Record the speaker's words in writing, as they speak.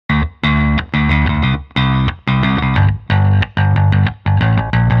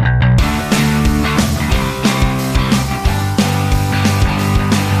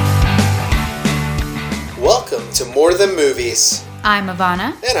More Than Movies. I'm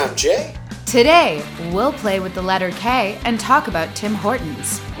Ivana. And I'm Jay. Today, we'll play with the letter K and talk about Tim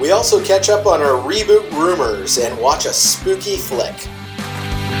Hortons. We also catch up on our reboot rumors and watch a spooky flick.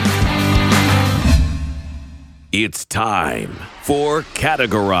 It's time for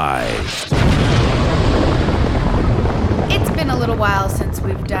Categorized. It's been a little while since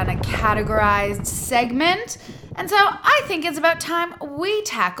we've done a Categorized segment, and so I think it's about time we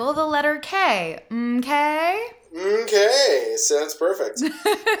tackle the letter K. Okay? Okay, sounds perfect.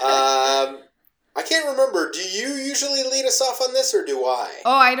 I can't remember. Do you usually lead us off on this, or do I?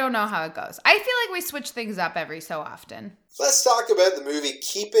 Oh, I don't know how it goes. I feel like we switch things up every so often. Let's talk about the movie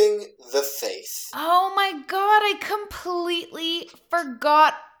Keeping the Faith. Oh my god, I completely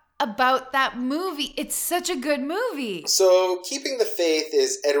forgot about that movie. It's such a good movie. So, Keeping the Faith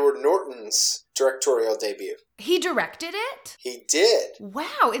is Edward Norton's directorial debut. He directed it? He did.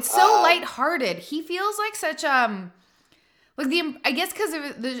 Wow, it's so lighthearted. He feels like such I guess because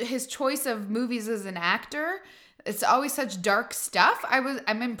of his choice of movies as an actor, it's always such dark stuff.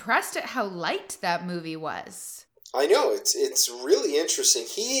 I'm impressed at how light that movie was. I know, it's really interesting.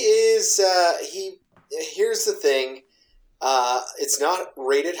 Here's the thing. It's not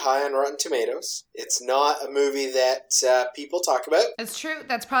rated high on Rotten Tomatoes. It's not a movie that people talk about. It's true.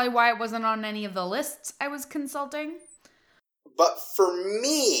 That's probably why it wasn't on any of the lists I was consulting. But for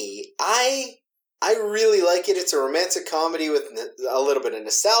me, I really like it. It's a romantic comedy with a little bit of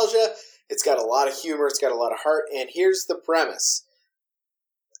nostalgia. It's got a lot of humor. It's got a lot of heart. And here's the premise.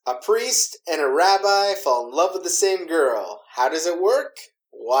 A priest and a rabbi fall in love with the same girl. How does it work?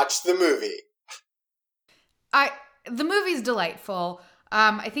 Watch the movie. The movie's delightful.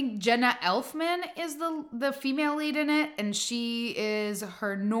 I think Jenna Elfman is the female lead in it, and she is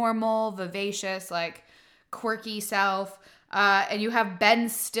her normal, vivacious, quirky self. And you have Ben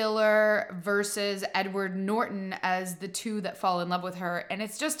Stiller versus Edward Norton as the two that fall in love with her, and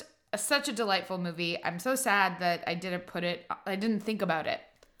it's just such a delightful movie. I'm so sad that I didn't think about it.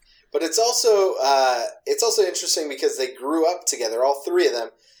 But it's also interesting because they grew up together, all three of them,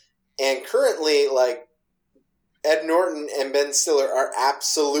 and currently, Ed Norton and Ben Stiller are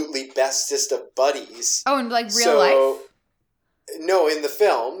absolutely bestest of buddies. Oh, and real life? No, in the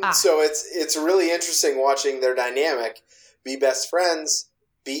film. So it's really interesting watching their dynamic be best friends,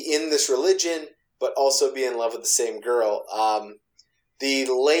 be in this religion, but also be in love with the same girl.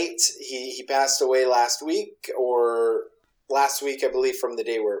 He passed away last week, I believe, from the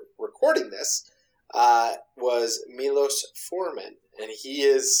day we're recording this, was Milos Forman. And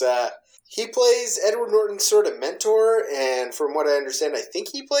he plays Edward Norton's sort of mentor, and from what I understand, I think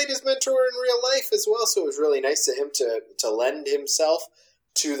he played his mentor in real life as well, so it was really nice of him to lend himself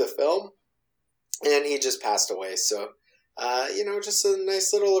to the film. And he just passed away, so just a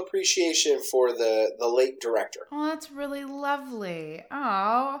nice little appreciation for the late director. Oh, that's really lovely.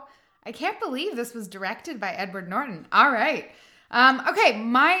 Oh, I can't believe this was directed by Edward Norton. All right. Okay,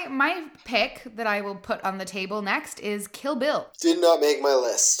 my pick that I will put on the table next is Kill Bill. Did not make my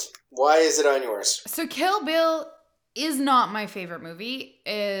list. Why is it on yours? So Kill Bill is not my favorite movie,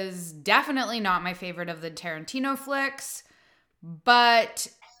 is definitely not my favorite of the Tarantino flicks, but...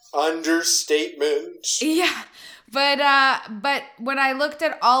 Understatement. Yeah, but when I looked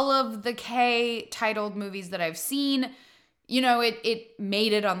at all of the K-titled movies that I've seen, it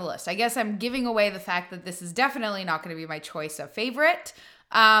made it on the list. I guess I'm giving away the fact that this is definitely not going to be my choice of favorite.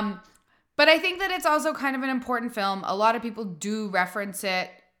 But I think that it's also kind of an important film. A lot of people do reference it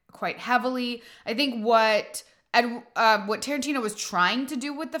quite heavily. I think what Tarantino was trying to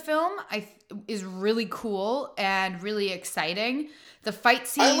do with the film is really cool and really exciting. The fight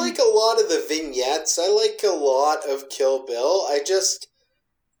scene... I like a lot of the vignettes. I like a lot of Kill Bill. I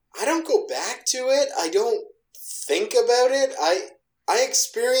don't go back to it. I don't think about it. I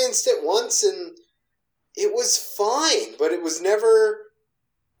experienced it once and it was fine, but it was never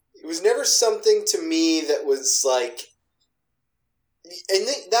something to me that was like... And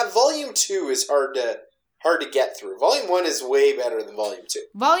that Volume 2 is hard to get through. Volume 1 is way better than Volume 2.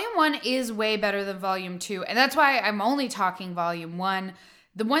 Volume 1 is way better than Volume 2, and that's why I'm only talking Volume 1.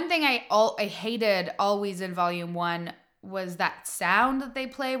 The one thing I hated always in Volume 1 was that sound that they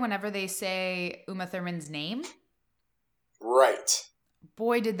play whenever they say Uma Thurman's name. Right.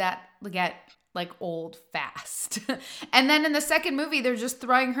 Boy, did that get old fast. And then in the second movie, they're just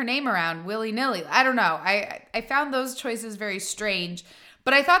throwing her name around willy-nilly. I don't know. I found those choices very strange.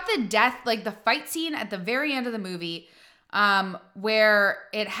 But I thought the fight scene at the very end of the movie, where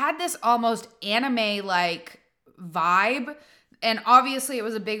it had this almost anime-like vibe. And obviously it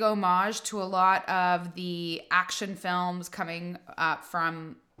was a big homage to a lot of the action films coming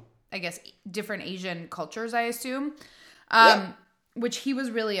from I guess, different Asian cultures, I assume, Yeah. which he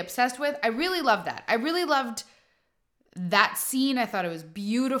was really obsessed with. I really loved that. I really loved that scene. I thought it was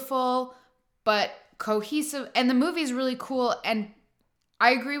beautiful, but cohesive. And the movie's really cool. And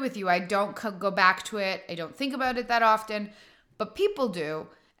I agree with you. I don't go back to it. I don't think about it that often, but people do.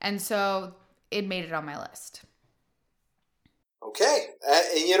 And so it made it on my list. Okay.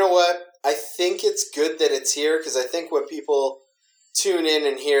 And you know what? I think it's good that it's here because I think when people tune in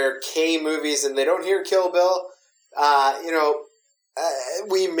and hear K movies and they don't hear Kill Bill,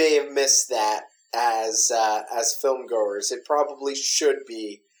 we may have missed that as film goers. It probably should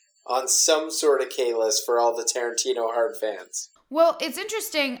be on some sort of K list for all the Tarantino hard fans. Well, it's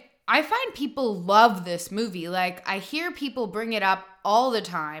interesting. I find people love this movie. Like, I hear people bring it up all the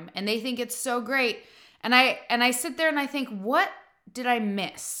time and they think it's so great. And I sit there and I think, what did I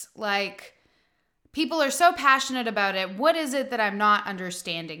miss? Like, people are so passionate about it. What is it that I'm not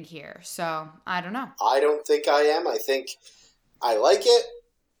understanding here? So, I don't know. I don't think I am. I think I like it.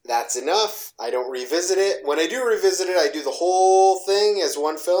 That's enough. I don't revisit it. When I do revisit it, I do the whole thing as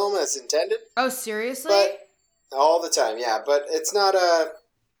one film as intended. Oh, seriously? But all the time, yeah. But it's not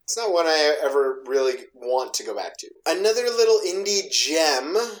one I ever really want to go back to. Another little indie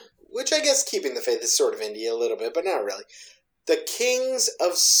gem, which I guess Keeping the Faith is sort of indie a little bit, but not really. The Kings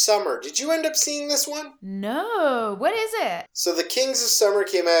of Summer. Did you end up seeing this one? No. What is it? So The Kings of Summer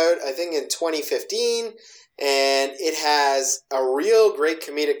came out, I think, in 2015, and it has a real great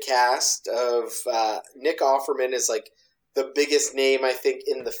comedic cast of Nick Offerman is like the biggest name, I think,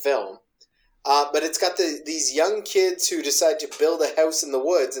 in the film. But it's got these young kids who decide to build a house in the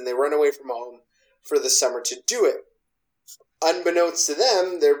woods, and they run away from home for the summer to do it. Unbeknownst to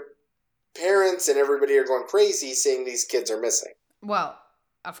them, their parents and everybody are going crazy saying these kids are missing. Well,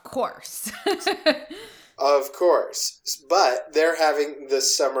 of course. Of course. But they're having the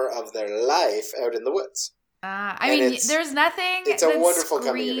summer of their life out in the woods. There's nothing it's a that wonderful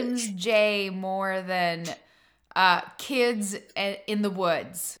screams Jay more than kids in the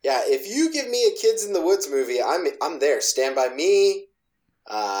woods. Yeah, if you give me a Kids in the Woods movie, I'm there. Stand By Me,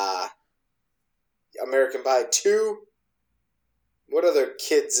 American Pie 2. What other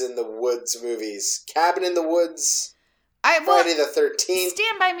Kids in the Woods movies? Cabin in the Woods. Friday the 13th.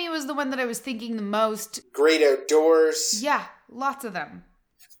 Stand By Me was the one that I was thinking the most. Great Outdoors. Yeah, lots of them.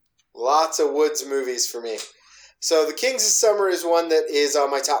 Lots of woods movies for me. So The Kings of Summer is one that is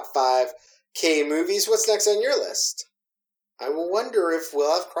on my top 5 K movies. What's next on your list? I wonder if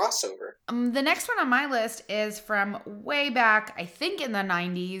we'll have crossover. The next one on my list is from way back, I think in the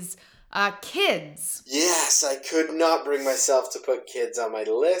 90s, Kids. Yes, I could not bring myself to put Kids on my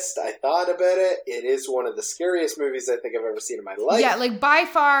list. I thought about it. It is one of the scariest movies I think I've ever seen in my life. Yeah, like by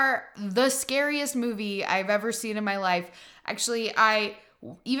far the scariest movie I've ever seen in my life. Actually, I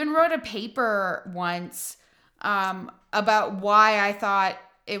even wrote a paper once about why I thought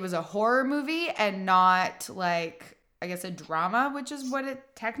it was a horror movie and not like, I guess, a drama, which is what it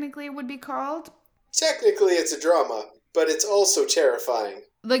technically would be called. Technically, it's a drama, but it's also terrifying.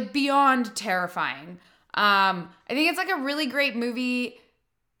 Like beyond terrifying. I think it's like a really great movie.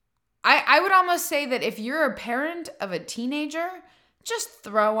 I would almost say that if you're a parent of a teenager, just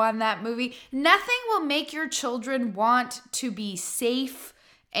throw on that movie. Nothing will make your children want to be safe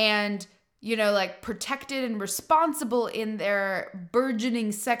and, like protected and responsible in their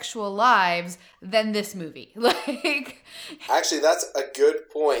burgeoning sexual lives than this movie. Like, actually, that's a good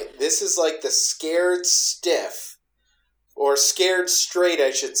point. This is like the Scared Stiff, or Scared Straight,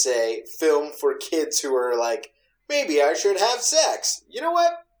 I should say, film for kids who are like, maybe I should have sex. You know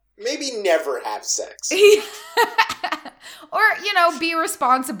what? Maybe never have sex. Or, be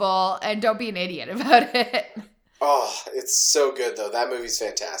responsible and don't be an idiot about it. Oh, it's so good, though. That movie's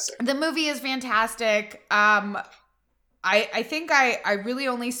fantastic. The movie is fantastic. I think I really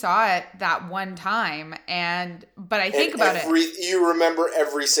only saw it that one time, but I think about it. You remember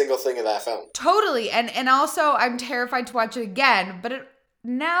every single thing of that film. Totally. And also, I'm terrified to watch it again, but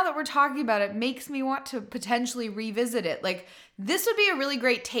now that we're talking about it, makes me want to potentially revisit it. Like, this would be a really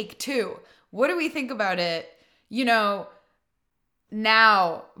great take, too. What do we think about it,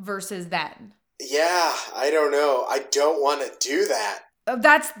 now versus then? Yeah, I don't know. I don't want to do that.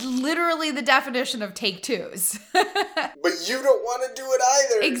 That's literally the definition of take twos. But you don't want to do it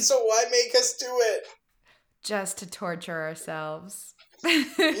either, so why make us do it? Just to torture ourselves.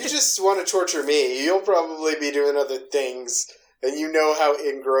 You just want to torture me. You'll probably be doing other things, and you know how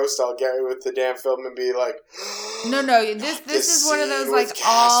engrossed I'll get with the damn film and be like, No, this is one of those like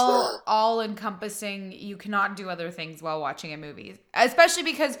all encompassing. You cannot do other things while watching a movie, especially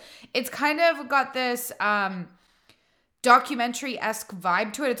because it's kind of got this documentary-esque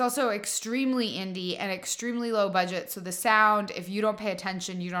vibe to it. It's also extremely indie and extremely low budget. So the sound, if you don't pay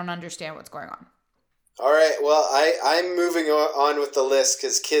attention, you don't understand what's going on. All right, well, I'm moving on with the list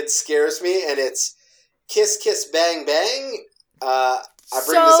because Kids scares me, and it's Kiss Kiss Bang Bang. I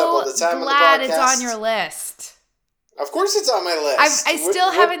bring this up all the time on the podcast. Glad it's on your list. Of course it's on my list. I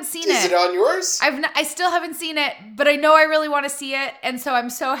still haven't seen it. Is it on yours? I still haven't seen it, but I know I really want to see it, and so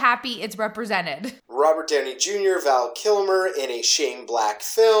I'm so happy it's represented. Robert Downey Jr., Val Kilmer in a Shane Black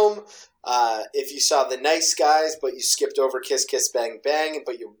film. If you saw The Nice Guys, but you skipped over Kiss Kiss Bang Bang,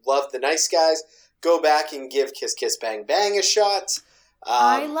 but you loved The Nice Guys, go back and give Kiss Kiss Bang Bang a shot.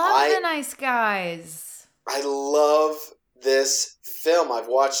 I love The Nice Guys. I love this film. I've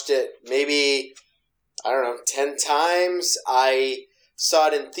watched it maybe, 10 times. I saw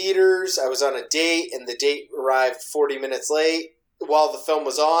it in theaters. I was on a date, and the date arrived 40 minutes late while the film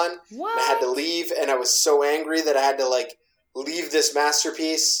was on. What? And I had to leave, and I was so angry that I had to, leave this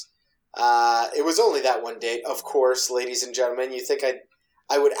masterpiece. It was only that one date, of course, ladies and gentlemen. You think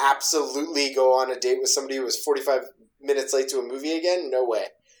I would absolutely go on a date with somebody who was 45 minutes late to a movie again? No way.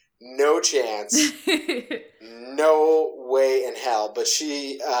 No chance. No way in hell. But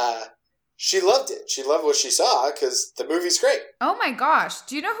she loved it. She loved what she saw because the movie's great. Oh my gosh.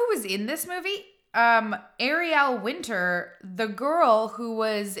 Do you know who was in this movie? Ariel Winter, the girl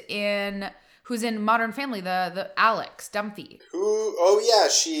who's in Modern Family, the Alex Dunphy.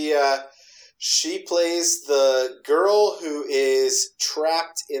 She plays the girl who is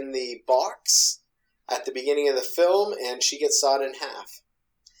trapped in the box at the beginning of the film, and she gets sawed in half.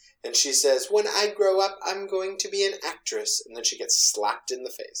 And she says, "When I grow up, I'm going to be an actress." And then she gets slapped in the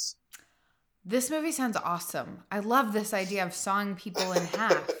face. This movie sounds awesome. I love this idea of sawing people in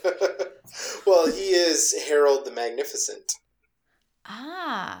half. Well, he is Harold the Magnificent.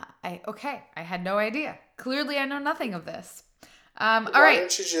 I had no idea. Clearly, I know nothing of this. All right. Why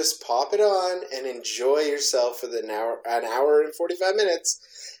don't you just pop it on and enjoy yourself for an hour and 45 minutes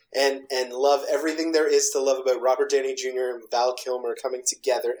and love everything there is to love about Robert Downey Jr. and Val Kilmer coming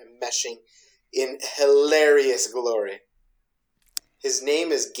together and meshing in hilarious glory. His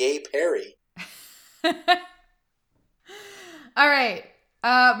name is Gay Perry. All right.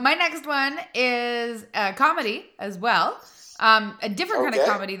 My next one is a comedy as well. A different kind of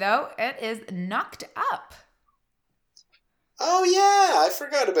comedy, though. It is Knocked Up. Oh, yeah. I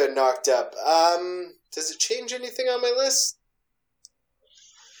forgot about Knocked Up. Does it change anything on my list?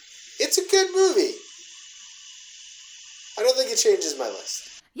 It's a good movie. I don't think it changes my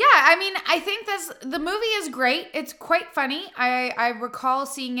list. Yeah, I mean, I think the movie is great. It's quite funny. I recall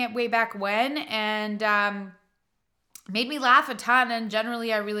seeing it way back when, and made me laugh a ton. And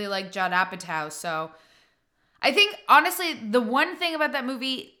generally, I really like Judd Apatow. So I think, honestly, the one thing about that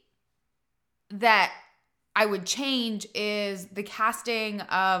movie that I would change is the casting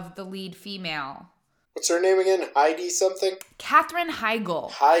of the lead female. What's her name again? Heidi something? Katherine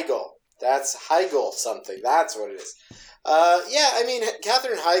Heigl. Heigl. That's Heigl something. That's what it is.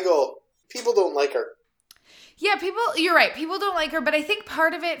 Katherine Heigl, people don't like her. Yeah, you're right. People don't like her, but I think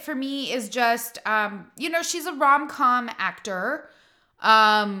part of it for me is just, she's a rom-com actor.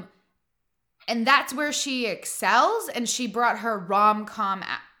 And that's where she excels. And she brought her rom-com,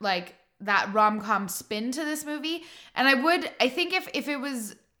 that rom-com spin to this movie. And I think if it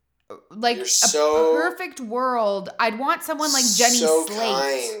was perfect world, I'd want someone like Jenny Slate.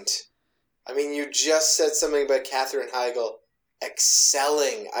 Kind. I mean, you just said something about Katherine Heigl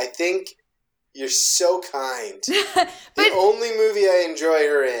excelling. I think you're so kind. The only movie I enjoy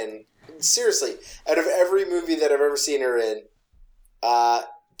her in, seriously, out of every movie that I've ever seen her in,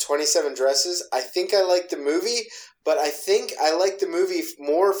 27 Dresses, I think I like the movie, but I think I like the movie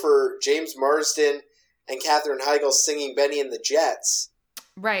more for James Marsden and Katherine Heigl singing Benny and the Jets.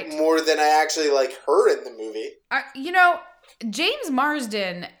 Right. More than I actually like her in the movie. James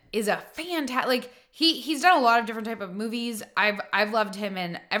Marsden is a fantastic, he's done a lot of different type of movies. I've loved him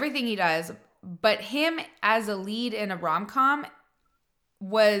in everything he does, but him as a lead in a rom-com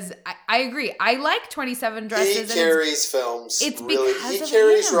was, I agree. I like 27 Dresses. He carries films. It's really, because he of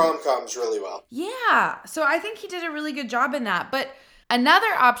carries him. rom-coms really well. Yeah. So I think he did a really good job in that. But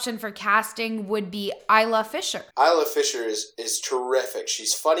another option for casting would be Isla Fisher. Isla Fisher is terrific.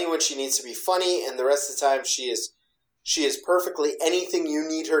 She's funny when she needs to be funny, and the rest of the time she is perfectly anything you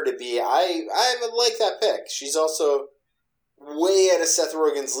need her to be. I like that pick. She's also way out of Seth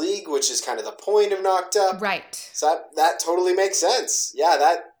Rogen's league, which is kind of the point of Knocked Up. Right. So that totally makes sense.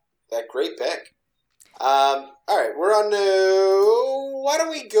 Yeah, that great pick. All right, we're on to... Why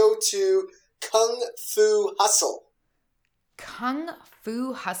don't we go to Kung Fu Hustle? Kung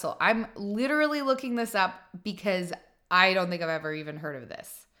Fu Hustle. I'm literally looking this up because I don't think I've ever even heard of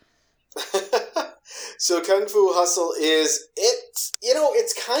this. So Kung Fu Hustle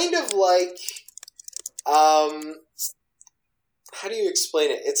it's kind of like, how do you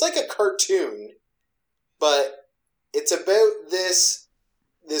explain it? It's like a cartoon, but it's about this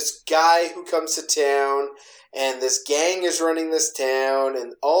guy who comes to town, and this gang is running this town,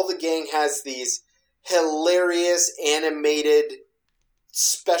 and all the gang has these hilarious animated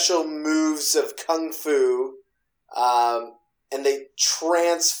special moves of Kung Fu, and they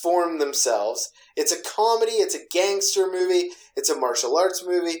transform themselves. It's a comedy, it's a gangster movie, it's a martial arts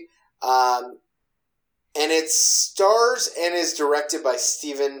movie, and it stars and is directed by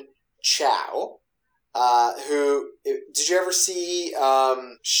Stephen Chow, who, did you ever see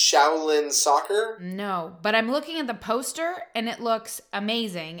Shaolin Soccer? No, but I'm looking at the poster and it looks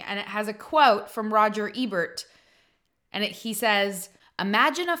amazing, and it has a quote from Roger Ebert, and he says,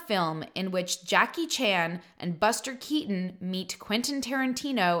 "Imagine a film in which Jackie Chan and Buster Keaton meet Quentin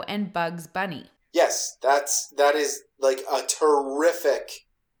Tarantino and Bugs Bunny." Yes, that is like a terrific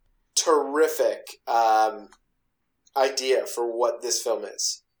idea for what this film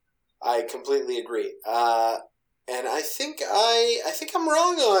is. I completely agree. And I think I'm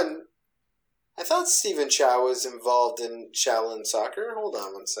wrong on. I thought Stephen Chow was involved in Shaolin Soccer. Hold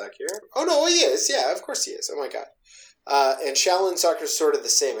on one sec here. Oh no, he is. Yeah, of course he is. Oh my god. And Shaolin Soccer is sort of the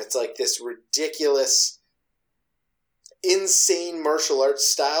same. It's like this ridiculous, insane martial arts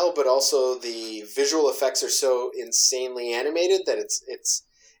style, but also the visual effects are so insanely animated that it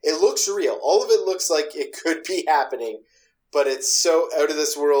looks real. All of it looks like it could be happening, but it's so out of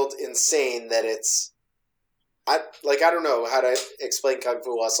this world insane that I don't know how to explain Kung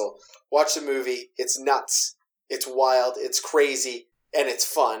Fu Hustle. Watch the movie. It's nuts. It's wild. It's crazy, and it's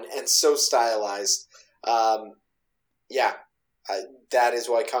fun and so stylized. That is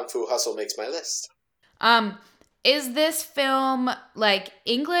why Kung Fu Hustle makes my list. Is this film like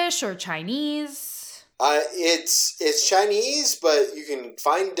English or Chinese? It's Chinese, but you can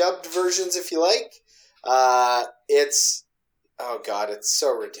find dubbed versions if you like. It's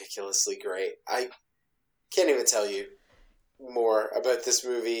so ridiculously great. I can't even tell you more about this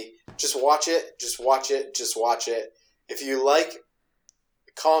movie. Just watch it. Just watch it. Just watch it. If you like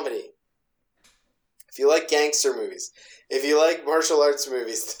comedy, if you like gangster movies, if you like martial arts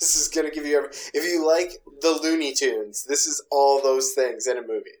movies, this is going to give you if you like the Looney Tunes, this is all those things in a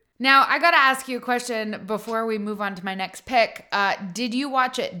movie. Now, I got to ask you a question before we move on to my next pick. Did you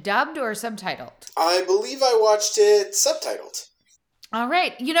watch it dubbed or subtitled? I believe I watched it subtitled. All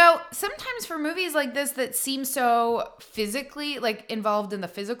right. Sometimes for movies like this that seem so physically, like, involved in the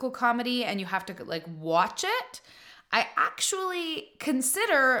physical comedy and you have to, like, watch it, I actually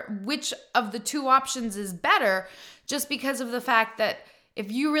consider which of the two options is better, just because of the fact that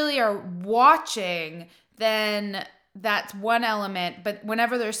if you really are watching, then that's one element. But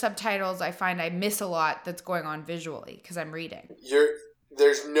whenever there's subtitles, I find I miss a lot that's going on visually because I'm reading.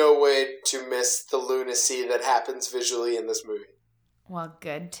 There's no way to miss the lunacy that happens visually in this movie. Well,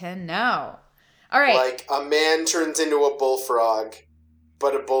 good to know. All right. Like, a man turns into a bullfrog,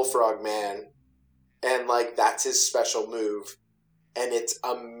 but a bullfrog man. And, like, that's his special move. And it's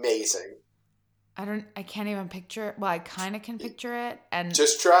amazing. I can't even picture it. Well, I kind of can picture it. And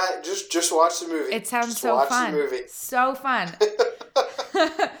just try, just watch the movie. It sounds just so watch fun. The movie. So fun.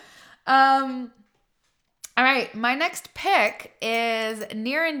 All right, my next pick is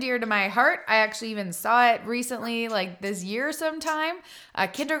near and dear to my heart. I actually even saw it recently, like this year sometime.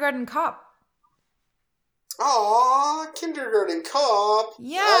 Kindergarten Cop. Aw, Kindergarten Cop.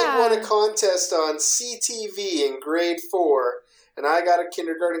 Yeah. I won a contest on CTV in grade 4, and I got a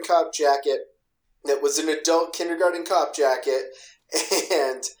Kindergarten Cop jacket that was an adult Kindergarten Cop jacket,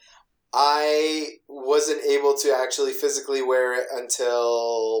 and I wasn't able to actually physically wear it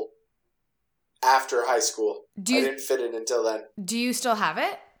until after high school. I didn't fit it until then. Do you still have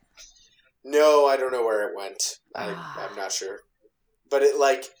it? No, I don't know where it went. I'm not sure. But it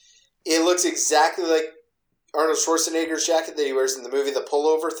looks exactly like Arnold Schwarzenegger's jacket that he wears in the movie, the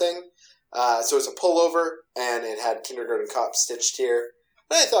pullover thing. So it's a pullover, and it had Kindergarten Cop stitched here.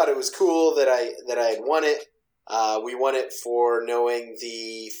 And I thought it was cool that I had won it. We won it for knowing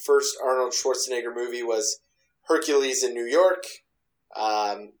the first Arnold Schwarzenegger movie was Hercules in New York.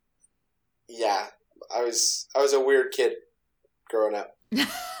 Yeah, I was a weird kid growing up.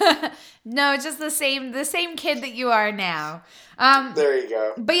 No, just the same kid that you are now. There you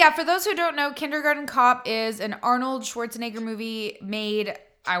go. But yeah, for those who don't know, Kindergarten Cop is an Arnold Schwarzenegger movie made,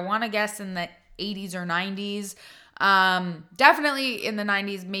 I want to guess, in the 80s or 90s. Definitely in the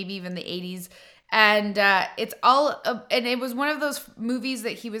 90s, maybe even the 80s. And it's all, and it was one of those movies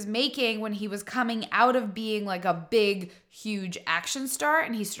that he was making when he was coming out of being like a big, huge action star,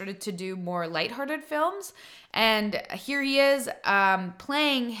 and he started to do more lighthearted films. And here he is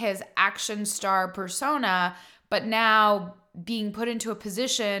playing his action star persona, but now being put into a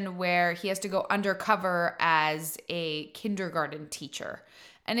position where he has to go undercover as a kindergarten teacher.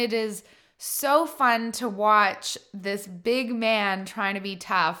 And it is so fun to watch this big man trying to be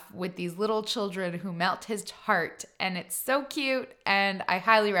tough with these little children who melt his heart. And it's so cute, and I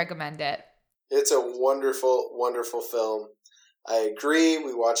highly recommend it. It's a wonderful, wonderful film. I agree.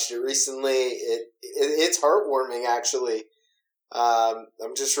 We watched it recently. It's heartwarming, actually.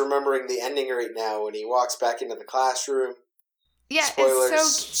 I'm just remembering the ending right now when he walks back into the classroom. Yeah, Spoilers.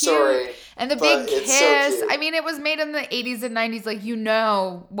 It's so cute. Sorry, and the big kiss. So I mean, it was made in the 80s and 90s. Like, you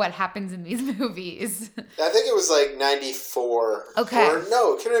know what happens in these movies. I think it was like 94. Okay. Or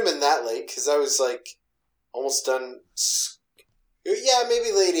no, it couldn't have been that late because I was like almost done. Yeah,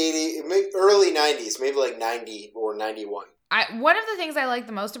 maybe late 80s, maybe early 90s, maybe like 90 or 91. One of the things I like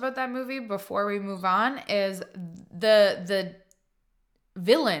the most about that movie, before we move on, is the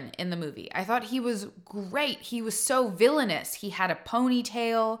villain in the movie. I thought he was great. He was so villainous. He had a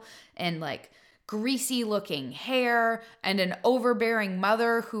ponytail and like greasy looking hair and an overbearing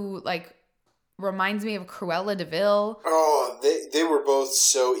mother who like reminds me of Cruella de Vil. Oh, they were both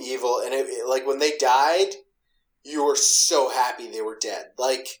so evil, and like when they died, you were so happy they were dead.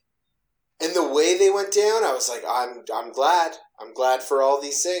 Like, and the way they went down, I was like, I'm glad. I'm glad for all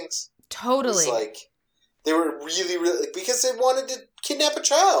these things. Totally. It was like they were really because they wanted to kidnap a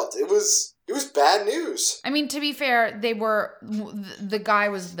child. It was bad news. I mean, to be fair, the guy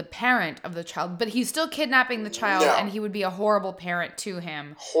was the parent of the child, but he's still kidnapping the child, and he would be a horrible parent to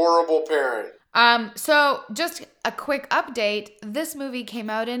him. Horrible parent. So just a quick update. This movie came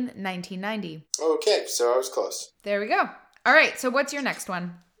out in 1990. Okay, so I was close. There we go. All right, so what's your next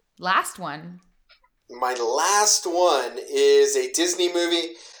one? Last one. My last one is a Disney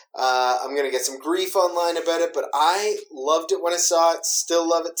movie. I'm going to get some grief online about it, but I loved it when I saw it. Still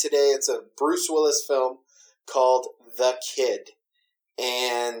love it today. It's a Bruce Willis film called The Kid.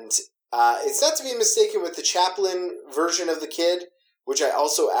 And it's not to be mistaken with the Chaplin version of The Kid, which I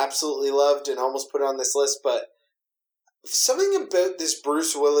also absolutely loved and almost put on this list. But something about this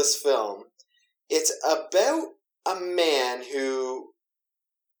Bruce Willis film, it's about a man who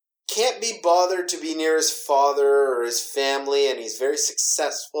can't be bothered to be near his father or his family, and he's very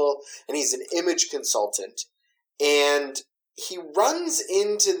successful, and he's an image consultant. And he runs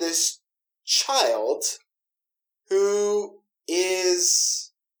into this child who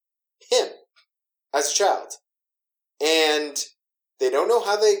is him as a child. And they don't know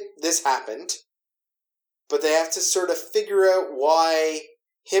how this happened, but they have to sort of figure out why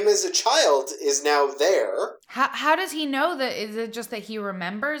him as a child is now there. How does he know that? Is it just that he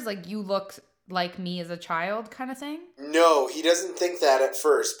remembers, like, you look like me as a child kind of thing? No, he doesn't think that at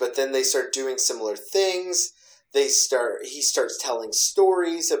first, but then they start doing similar things. He starts telling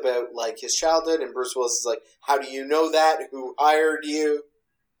stories about like his childhood, and Bruce Willis is like, how do you know that? Who hired you?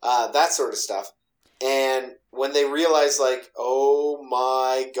 That sort of stuff. And when they realize like, oh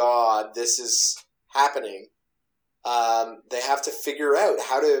my God, this is happening, they have to figure out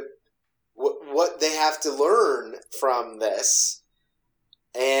what they have to learn from this.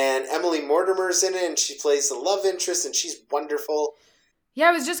 And Emily Mortimer's in it, and she plays the love interest, and she's wonderful. Yeah,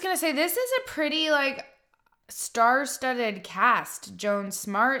 I was just going to say, this is a pretty, like, star-studded cast. Joan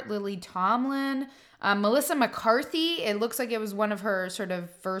Smart, Lily Tomlin, Melissa McCarthy. It looks like it was one of her sort of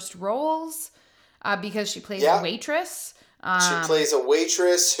first roles because she plays a waitress. She plays a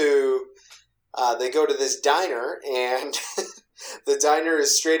waitress who... they go to this diner, and the diner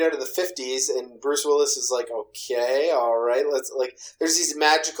is straight out of the 50s, and Bruce Willis is like, okay, all right, let's, like, there's these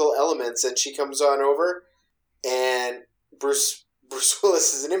magical elements, and she comes on over, and Bruce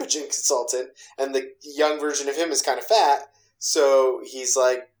Willis is an imaging consultant, and the young version of him is kind of fat, so he's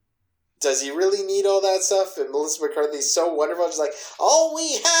like, does he really need all that stuff? And Melissa McCarthy's so wonderful, she's like, all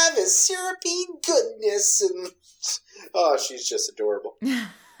we have is syrupy goodness, and oh, she's just adorable.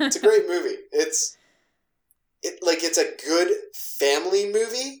 It's a great movie. It's a good family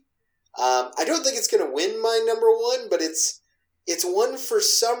movie. I don't think it's going to win my number one, but it's one for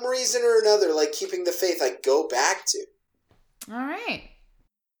some reason or another, like Keeping the Faith, I go back to. All right.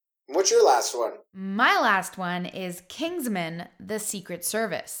 What's your last one? My last one is Kingsman: The Secret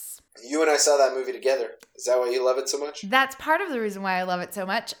Service. You and I saw that movie together. Is that why you love it so much? That's part of the reason why I love it so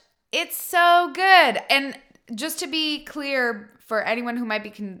much. It's so good. And just to be clear, for anyone who might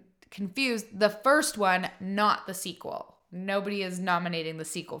be confused, the first one, not the sequel. Nobody is nominating the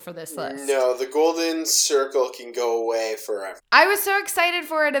sequel for this list. No, the Golden Circle can go away forever. I was so excited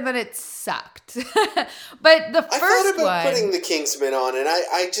for it, and then it sucked. But the I first thought about one... putting the Kingsman on, and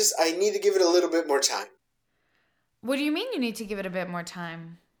I need to give it a little bit more time. What do you mean you need to give it a bit more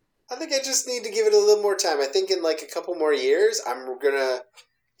time? I think I just need to give it a little more time. I think in like a couple more years,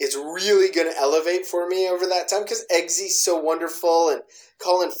 it's really gonna elevate for me over that time, because Eggsy's so wonderful, and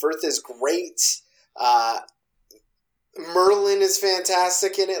Colin Firth is great. Merlin is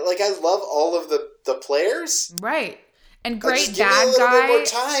fantastic in it. Like, I love all of the players. Right. And But great just give me a bad little guy. bit more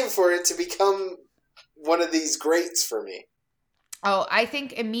time for it to become one of these greats for me. Oh, I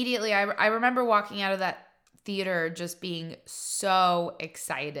think immediately, I remember walking out of that theater just being so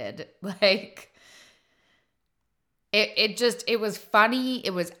excited. Like, it was funny.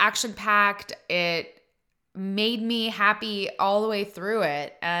 It was action-packed. It made me happy all the way through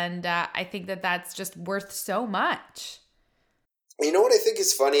it. And I think that that's just worth so much. You know what I think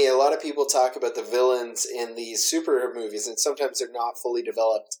is funny? A lot of people talk about the villains in these superhero movies, and sometimes they're not fully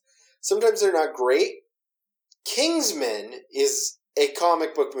developed. Sometimes they're not great. Kingsman is a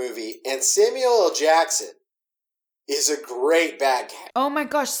comic book movie, and Samuel L. Jackson is a great bad guy. Oh my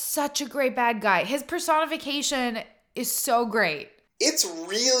gosh, such a great bad guy. His personification is so great. It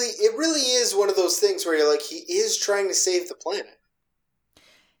really is one of those things where you're like, he is trying to save the planet.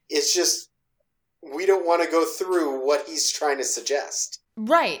 It's just, we don't want to go through what he's trying to suggest.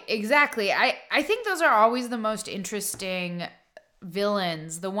 Right, exactly. I think those are always the most interesting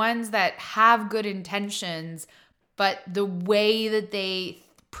villains, the ones that have good intentions, but the way that they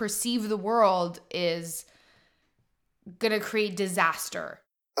perceive the world is going to create disaster.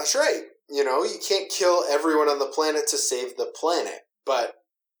 That's right. You know, you can't kill everyone on the planet to save the planet, but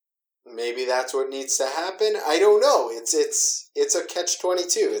maybe that's what needs to happen. I don't know. It's a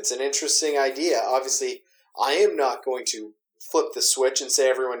catch-22. It's an interesting idea. Obviously, I am not going to flip the switch and say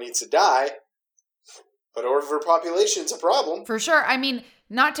everyone needs to die, but overpopulation's a problem. For sure. I mean,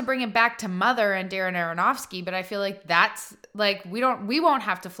 not to bring it back to Mother and Darren Aronofsky, but I feel like that's like we won't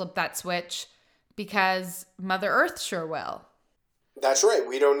have to flip that switch because Mother Earth sure will. That's right.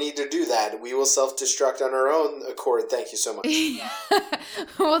 We don't need to do that. We will self-destruct on our own accord. Thank you so much.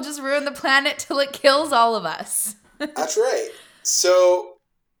 We'll just ruin the planet till it kills all of us. That's right. So,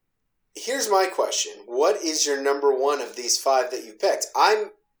 here's my question. What is your number one of these five that you picked?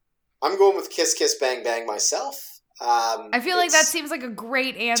 I'm going with Kiss Kiss Bang Bang myself. I feel like that seems like a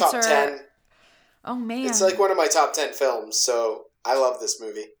great answer. Top 10. Oh, man. It's like one of my top 10 films, so I love this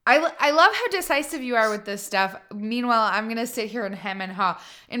movie. I love how decisive you are with this stuff. Meanwhile, I'm going to sit here and hem and haw.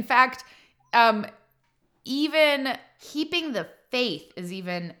 In fact, even Keeping the Faith is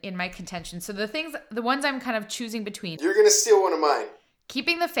even in my contention. So the ones I'm kind of choosing between. You're going to steal one of mine.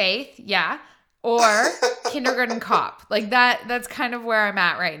 Keeping the Faith, yeah. Or Kindergarten Cop. Like that's kind of where I'm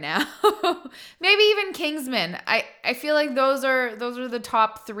at right now. Maybe even Kingsman. I feel like those are the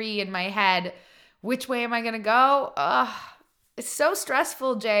top three in my head. Which way am I going to go? It's so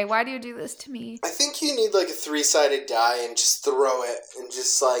stressful, Jay. Why do you do this to me? I think you need like a 3-sided die and just throw it and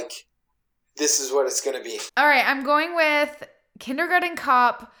just like, this is what it's going to be. All right, I'm going with Kindergarten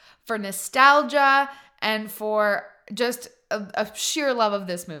Cop for nostalgia and for just a sheer love of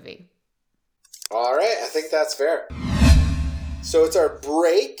this movie. All right, I think that's fair. So it's our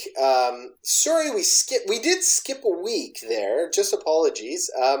break. Sorry we did skip a week there. Just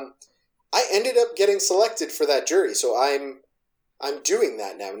apologies. I ended up getting selected for that jury, so I'm doing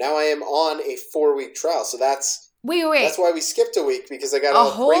that now. Now I am on a 4-week trial, so that's Wait. That's why we skipped a week, because I got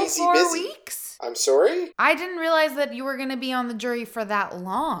all crazy whole 4 busy. weeks? I'm sorry? I didn't realize that you were going to be on the jury for that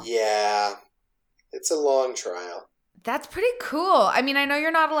long. Yeah, it's a long trial. That's pretty cool. I mean, I know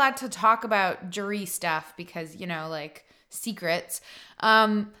you're not allowed to talk about jury stuff because, like secrets.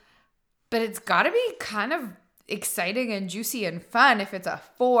 But it's got to be kind of exciting and juicy and fun if it's a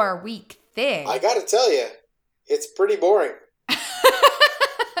 4-week thing. I got to tell you, it's pretty boring.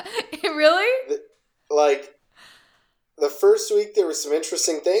 Really? The first week there were some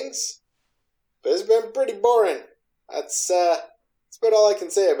interesting things, but it's been pretty boring. That's about all I can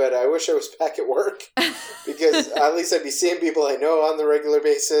say about it. I wish I was back at work, because at least I'd be seeing people I know on the regular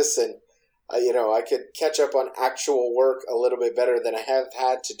basis, and I could catch up on actual work a little bit better than I have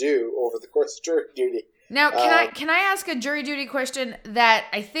had to do over the course of jury duty. Now, can I ask a jury duty question that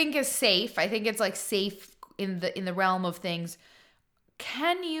I think is safe? I think it's like safe in the realm of things.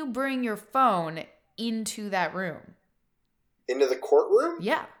 Can you bring your phone into that room? Into the courtroom?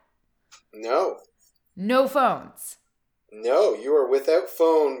 Yeah. No. No phones. No, you are without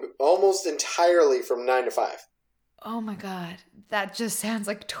phone almost entirely from 9 to 5. Oh my God. That just sounds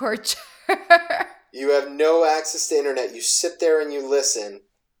like torture. You have no access to internet. You sit there and you listen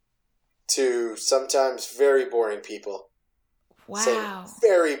to sometimes very boring people. Wow. Saying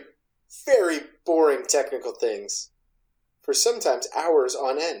very, very boring technical things for sometimes hours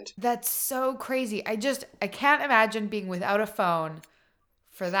on end. That's so crazy. I can't imagine being without a phone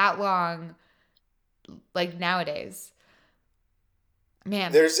for that long, like nowadays.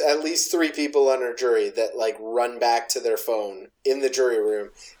 Man. There's at least 3 people on our jury that like run back to their phone in the jury room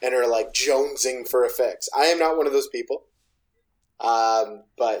and are like jonesing for a fix. I am not one of those people.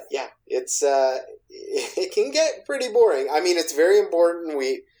 But yeah, it can get pretty boring. I mean, it's very important.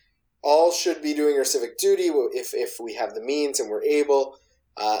 We all should be doing our civic duty if we have the means and we're able,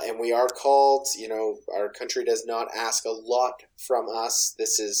 and we are called. You know, our country does not ask a lot from us.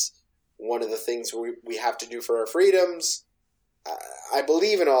 This is one of the things we have to do for our freedoms. I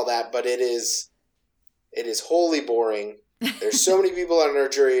believe in all that, but it is wholly boring. There's so many people on our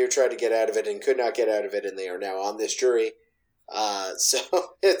jury who tried to get out of it and could not get out of it, and they are now on this jury. So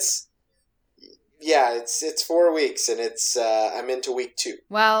it's 4 weeks, and I'm into week 2.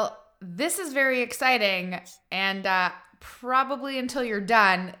 Well, this is very exciting, and probably until you're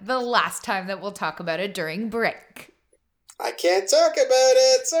done, the last time that we'll talk about it during break. I can't talk about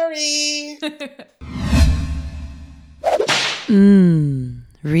it. Sorry.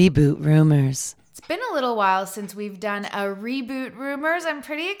 Reboot rumors. It's been a little while since we've done a reboot rumors. I'm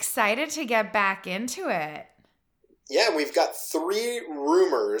pretty excited to get back into it. Yeah, we've got 3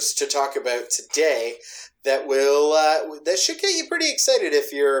 rumors to talk about today that that should get you pretty excited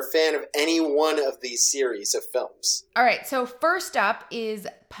if you're a fan of any one of these series of films. All right, so first up is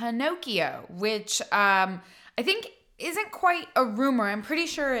Pinocchio, which I think isn't quite a rumor. I'm pretty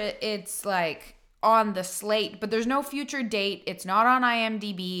sure it's like on the slate, but there's no future date. It's not on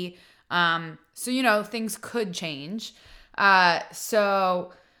IMDb. So, you know, things could change. And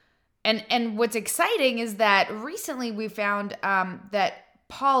what's exciting is that recently we found that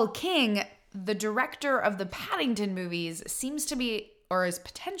Paul King, the director of the Paddington movies, seems to be or is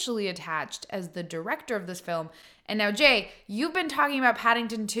potentially attached as the director of this film. And now, Jay, you've been talking about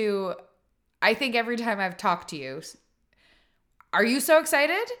Paddington 2, I think every time I've talked to you. Are you so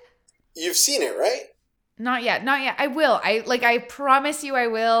excited? You've seen it, right? Not yet. I will. I promise you I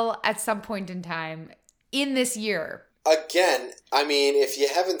will at some point in time in this year. Again, I mean, if you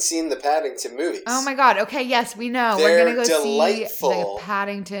haven't seen the Paddington movies. Oh my God. Okay, yes, we know. We're going to go see the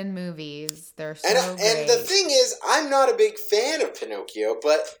Paddington movies. They're so great. And the thing is, I'm not a big fan of Pinocchio,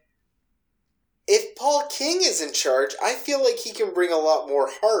 but if Paul King is in charge, I feel like he can bring a lot more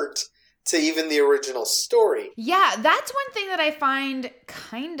heart to even the original story. Yeah, that's one thing that I find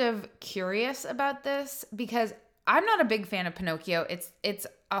kind of curious about this, because I'm not a big fan of Pinocchio. It's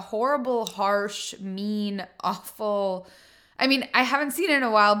a horrible, harsh, mean, awful. I mean, I haven't seen it in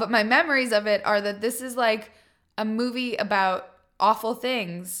a while, but my memories of it are that this is like a movie about awful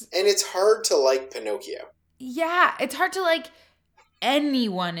things. And it's hard to like Pinocchio. Yeah, it's hard to like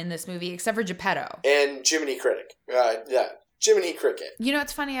anyone in this movie except for Geppetto. And Jiminy Cricket. Jiminy Cricket. You know,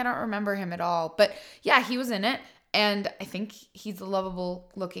 it's funny, I don't remember him at all. But yeah, he was in it. And I think he's a lovable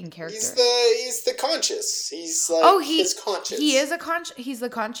looking character. He's the conscience. He's like his conscience. He is he's the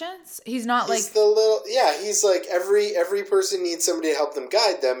conscience. He's not he's he's like every person needs somebody to help them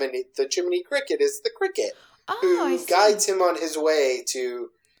guide them, and the Jiminy Cricket is the cricket who guides him on his way to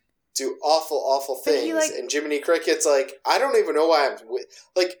do awful things. And Jiminy Cricket's like, I don't even know why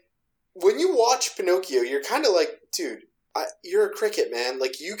like when you watch Pinocchio, you're kind of like, dude, you're a cricket, man.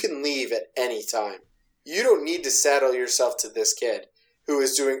 Like, you can leave at any time. You don't need to saddle yourself to this kid who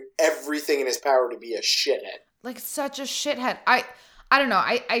is doing everything in his power to be a shithead. Like, such a shithead. I don't know.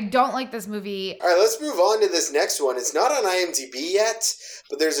 I don't like this movie. All right, let's move on to this next one. It's not on IMDb yet,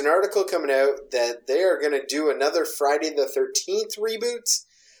 but there's an article coming out that they are going to do another Friday the 13th reboot.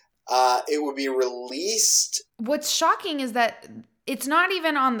 It would be released. What's shocking is that it's not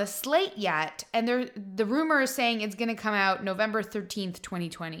even on the slate yet, and the rumor is saying it's going to come out November 13th,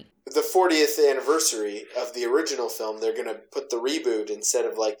 2020. The 40th anniversary of the original film, they're going to put the reboot instead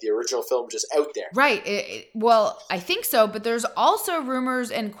of like the original film just out there. Right. Well, I think so, but there's also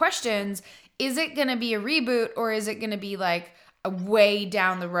rumors and questions. Is it going to be a reboot, or is it going to be like a way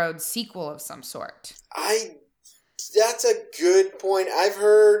down the road sequel of some sort? That's a good point. I've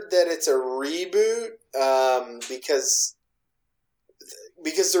heard that it's a reboot because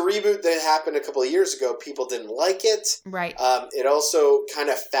the reboot that happened a couple of years ago, people didn't like it. Right. It also kind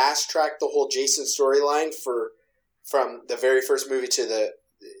of fast-tracked the whole Jason storyline from the very first movie to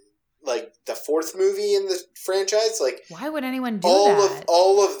the fourth movie in the franchise. Like, why would anyone do that?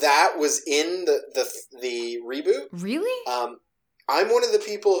 All of that was in the reboot. Really? I'm one of the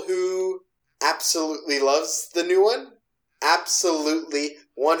people who absolutely loves the new one. Absolutely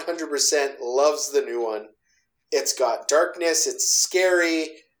 100% loves the new one. It's got darkness, it's scary,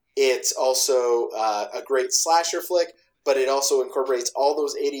 it's also a great slasher flick, but it also incorporates all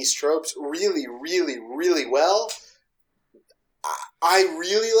those 80s tropes really, really, really well. I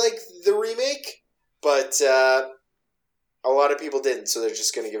really like the remake, but a lot of people didn't, so they're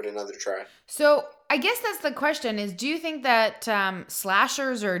just going to give it another try. So I guess that's the question is, do you think that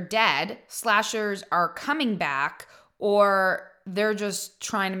slashers are dead, slashers are coming back, or they're just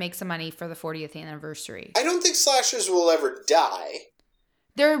trying to make some money for the 40th anniversary? I don't think slashers will ever die.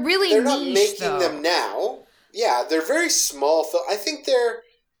 They're really They're niche, not making though. them now. Yeah, they're very small. I think they're,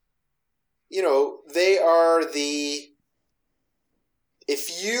 they are the...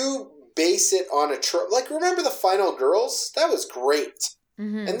 If you base it on a trope... Like, remember The Final Girls? That was great.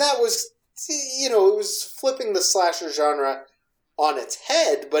 Mm-hmm. And that was, it was flipping the slasher genre on its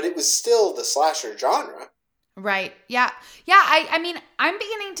head, but it was still the slasher genre. Right. Yeah. Yeah. I mean, I'm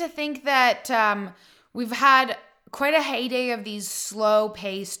beginning to think that we've had quite a heyday of these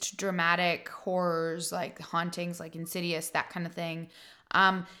slow-paced, dramatic horrors, like hauntings, like Insidious, that kind of thing.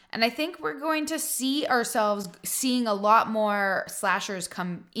 And I think we're going to see ourselves seeing a lot more slashers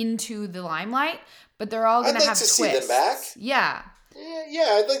come into the limelight, but they're all going to have twists. I'd like to see them back. Yeah.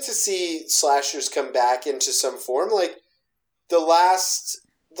 Yeah, I'd like to see slashers come back into some form. Like, the last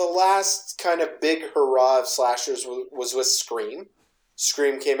kind of big hurrah of slashers was with Scream.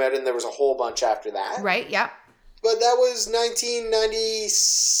 Scream came out and there was a whole bunch after that. Right, yeah. But that was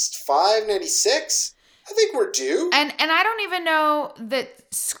 1995, 96. I think we're due. And I don't even know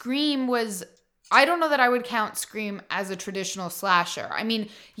that Scream was... I don't know that I would count Scream as a traditional slasher. I mean,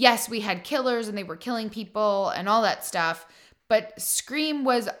 yes, we had killers and they were killing people and all that stuff, but Scream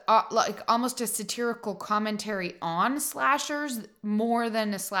was like almost a satirical commentary on slashers more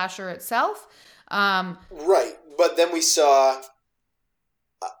than a slasher itself. Right, but then we saw...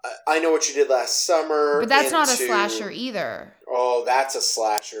 I Know What You Did Last Summer. But that's not a slasher either. Oh, that's a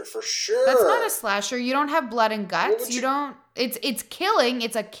slasher for sure. That's not a slasher. You don't have blood and guts. You don't... It's killing.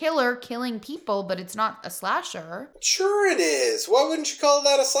 It's a killer killing people, but it's not a slasher. Sure it is. Why wouldn't you call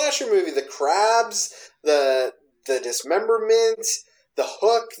that a slasher movie? The crabs, the dismemberment, the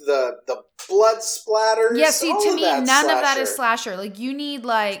hook, the blood splatters. Yeah, see, to me, none slasher. of that is slasher. Like, you need,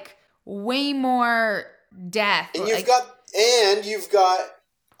 like, way more death. And you've got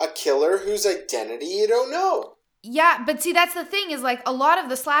a killer whose identity you don't know. Yeah, but see, that's the thing is, like, a lot of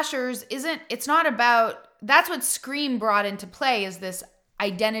the slashers it's not about... That's what Scream brought into play, is this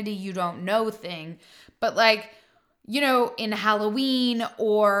identity you don't know thing. But, like, in Halloween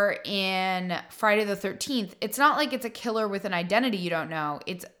or in Friday the 13th, it's not like it's a killer with an identity you don't know.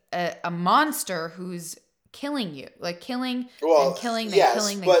 It's a monster who's killing you. Like, killing, then killing, then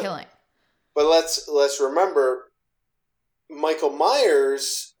killing, then killing. But let's remember, Michael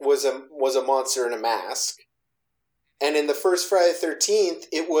Myers was a monster in a mask. And in the first Friday the 13th,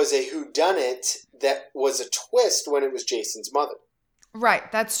 it was a whodunit that was a twist when it was Jason's mother.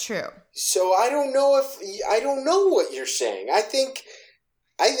 Right, that's true. So I don't know what you're saying. I think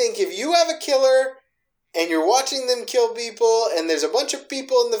if you have a killer and you're watching them kill people and there's a bunch of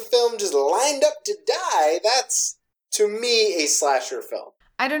people in the film just lined up to die, that's, to me, a slasher film.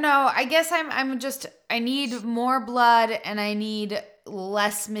 I don't know. I guess I need more blood and I need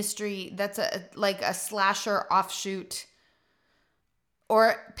less mystery. That's like a slasher offshoot,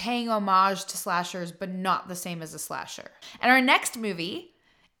 or paying homage to slashers, but not the same as a slasher. And our next movie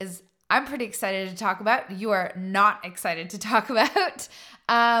is, I'm pretty excited to talk about. You are not excited to talk about.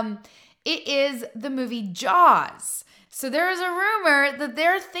 It is the movie Jaws. So there is a rumor that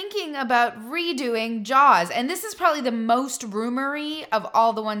they're thinking about redoing Jaws. And this is probably the most rumory of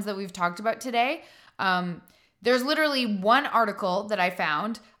all the ones that we've talked about today. There's literally one article that I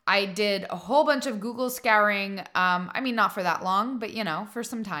found. I did a whole bunch of Google scouring. I mean, not for that long, but, for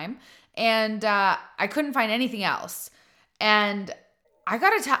some time. And I couldn't find anything else. And I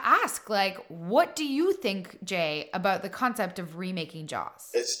got to ask, like, what do you think, Jay, about the concept of remaking Jaws?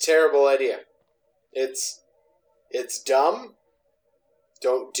 It's a terrible idea. It's dumb.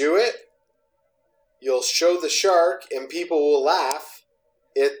 Don't do it. You'll show the shark and people will laugh.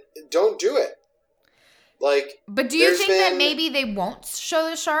 Don't do it. Like, but do you think that maybe they won't show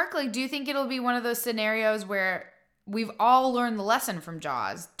the shark? Like, do you think it'll be one of those scenarios where we've all learned the lesson from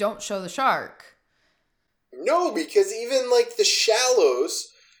Jaws? Don't show the shark. No, because even like The Shallows,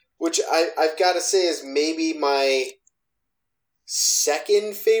 which I've got to say is maybe my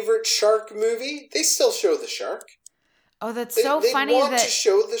second favorite shark movie, they still show the shark. Oh, that's so funny. They want to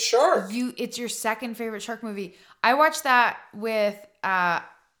show the shark. It's your second favorite shark movie. I watched that with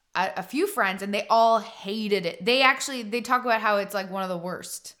a few friends, and they all hated it. They talk about how it's like one of the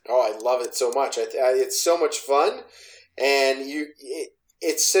worst. Oh, I love it so much. It's so much fun, and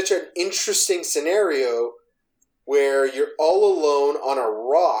it's such an interesting scenario where you're all alone on a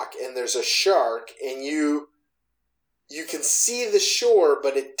rock and there's a shark, and you can see the shore,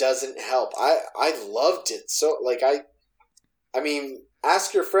 but it doesn't help. I loved it. So, like, I mean,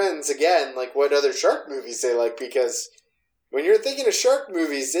 ask your friends again, like, what other shark movies they like, because when you're thinking of shark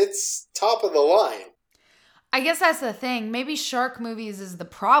movies, it's top of the line. I guess that's the thing. Maybe shark movies is the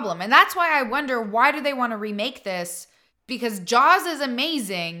problem. And that's why I wonder, why do they want to remake this? Because Jaws is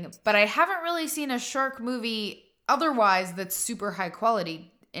amazing, but I haven't really seen a shark movie otherwise that's super high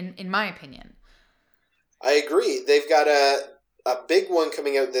quality, in my opinion. I agree. They've got a big one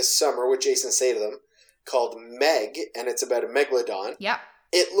coming out this summer with Jason Statham called Meg, and it's about a megalodon. Yep.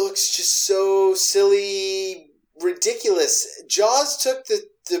 It looks just so silly, ridiculous. Jaws took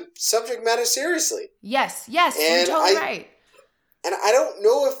the subject matter seriously. Yes, you're totally right. And I don't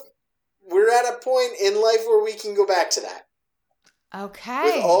know if we're at a point in life where we can go back to that. Okay.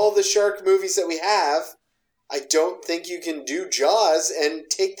 With all the shark movies that we have, I don't think you can do Jaws and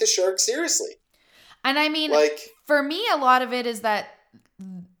take the shark seriously. And I mean, for me, a lot of it is that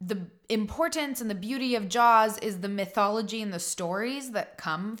the importance and the beauty of Jaws is the mythology and the stories that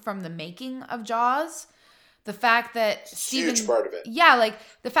come from the making of Jaws. The fact that huge part of it. Yeah, like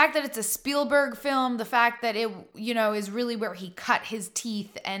the fact that it's a Spielberg film, the fact that it, is really where he cut his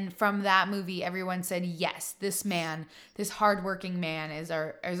teeth, and from that movie, everyone said, yes, this man, this hardworking man is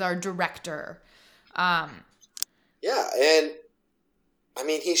our director. Yeah, and I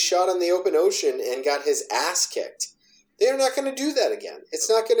mean, he shot on the open ocean and got his ass kicked. They're not going to do that again. It's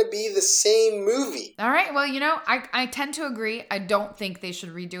not going to be the same movie. All right. Well, I tend to agree. I don't think they should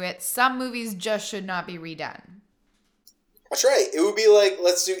redo it. Some movies just should not be redone. That's right. It would be like,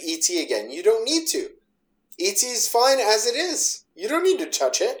 let's do E.T. again. You don't need to. E.T.'s fine as it is. You don't need to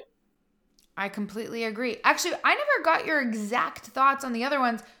touch it. I completely agree. Actually, I never got your exact thoughts on the other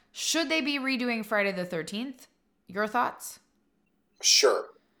ones. Should they be redoing Friday the 13th? Your thoughts? Sure.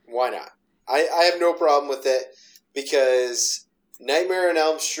 Why not? I have no problem with it. Because Nightmare on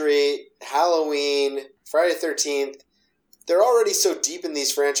Elm Street, Halloween, Friday the 13th, they're already so deep in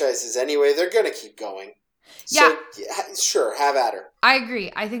these franchises anyway, they're going to keep going. Yeah. So, sure, have at her. I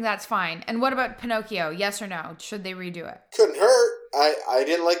agree. I think that's fine. And what about Pinocchio? Yes or no? Should they redo it? Couldn't hurt. I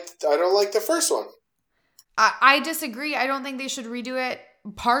don't like the first one. I disagree. I don't think they should redo it,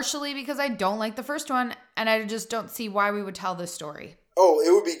 partially because I don't like the first one, and I just don't see why we would tell this story. Oh,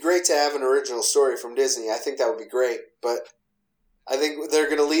 it would be great to have an original story from Disney. I think that would be great. But I think they're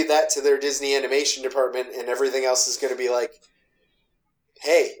going to leave that to their Disney animation department, and everything else is going to be like,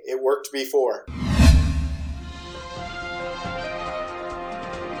 hey, it worked before.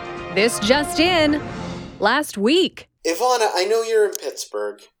 This just in. Last week. Ivana, I know you're in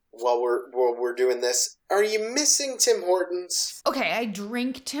Pittsburgh while we're doing this. Are you missing Tim Hortons? Okay, I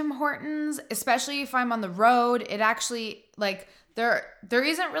drink Tim Hortons, especially if I'm on the road. It actually, there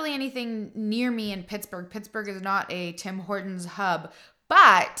isn't really anything near me in Pittsburgh. Pittsburgh is not a Tim Hortons hub.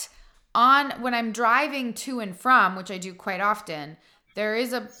 But when I'm driving to and from, which I do quite often, there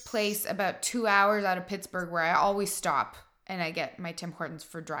is a place about 2 hours out of Pittsburgh where I always stop and I get my Tim Hortons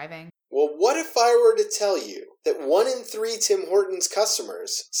for driving. Well, what if I were to tell you that 1 in 3 Tim Hortons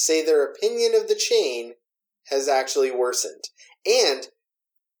customers say their opinion of the chain has actually worsened? And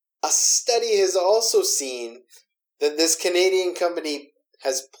a study has also seen that this Canadian company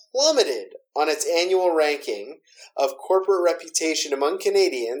has plummeted on its annual ranking of corporate reputation among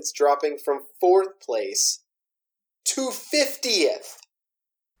Canadians, dropping from 4th place to 50th.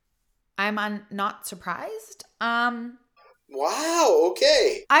 I'm not surprised. Wow,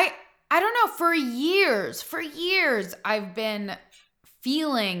 okay. I don't know, for years I've been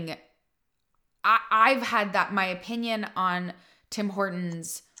feeling I've had that my opinion on Tim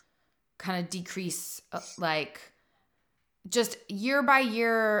Hortons kind of decrease, just year by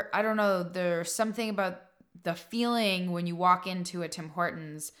year. I don't know, there's something about the feeling when you walk into a Tim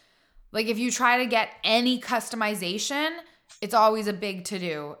Hortons. Like, if you try to get any customization, it's always a big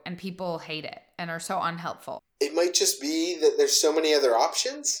to-do, and people hate it and are so unhelpful. It might just be that there's so many other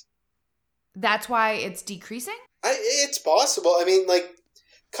options. That's why it's decreasing? It's possible. I mean,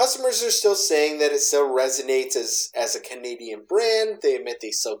 customers are still saying that it still resonates as a Canadian brand. They admit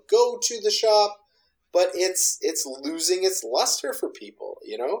they still go to the shop, but it's losing its luster for people,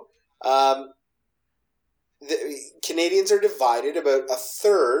 The Canadians are divided. About a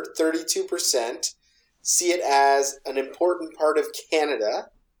third, 32%, see it as an important part of Canada.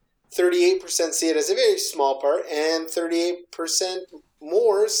 38% see it as a very small part, and 38%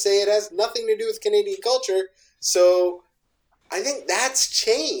 more say it has nothing to do with Canadian culture. So I think that's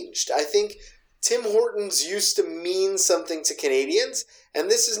changed. I think Tim Hortons used to mean something to Canadians, and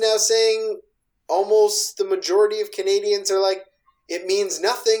this is now saying almost the majority of Canadians are like, it means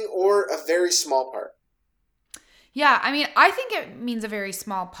nothing or a very small part. Yeah, I mean, I think it means a very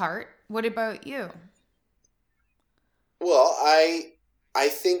small part. What about you? Well, I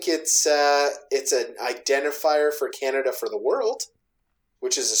think it's an identifier for Canada for the world,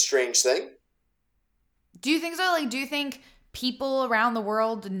 which is a strange thing. Do you think so? Like, do you think people around the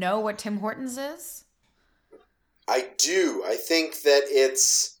world know what Tim Hortons is? I do. I think that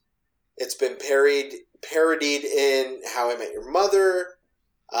it's been parodied in How I Met Your Mother.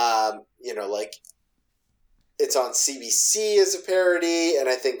 Like it's on CBC as a parody, and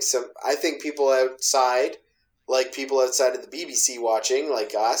I think people outside of the BBC watching,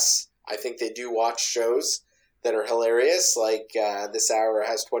 like us, I think they do watch shows that are hilarious, like This Hour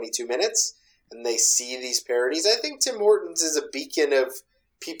Has 22 Minutes, and they see these parodies. I think Tim Hortons is a beacon of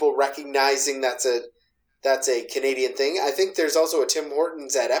people recognizing that's a Canadian thing. I think there's also a Tim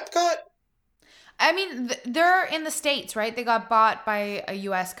Hortons at Epcot. I mean, they're in the States, right? They got bought by a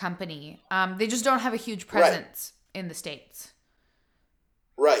U.S. company. They just don't have a huge presence in the States.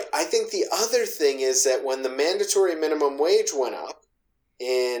 Right. I think the other thing is that when the mandatory minimum wage went up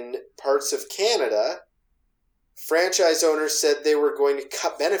in parts of Canada, franchise owners said they were going to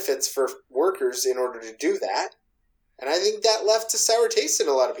cut benefits for workers in order to do that. And I think that left a sour taste in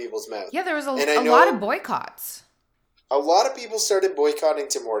a lot of people's mouth. Yeah, there was a lot of boycotts. A lot of people started boycotting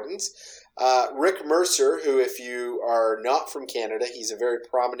Tim Hortons. Rick Mercer, who, if you are not from Canada, he's a very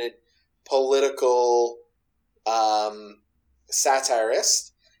prominent political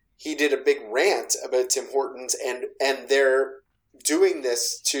satirist. He did a big rant about Tim Hortons and they're doing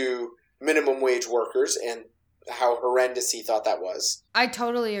this to minimum wage workers and how horrendous he thought that was. I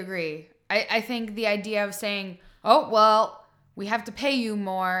totally agree. I think the idea of saying, oh, well, we have to pay you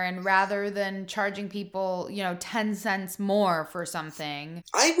more, and rather than charging people, 10 cents more for something.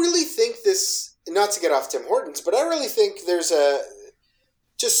 I really think this, not to get off Tim Hortons, but I really think there's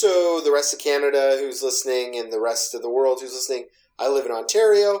just so the rest of Canada who's listening and the rest of the world who's listening, I live in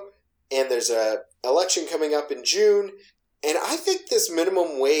Ontario, and there's a election coming up in June, and I think this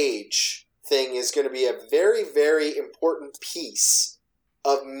minimum wage thing is going to be a very, very important piece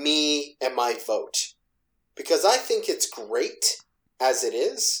of me and my vote. Because I think it's great as it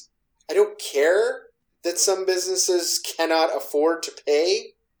is. I don't care that some businesses cannot afford to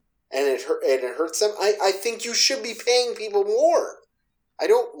pay and it hurts them. I think you should be paying people more. I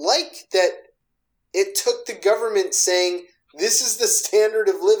don't like that it took the government saying this is the standard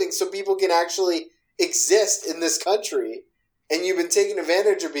of living so people can actually exist in this country, and you've been taking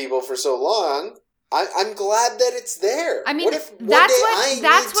advantage of people for so long. I'm glad that it's there. I mean, what if one day I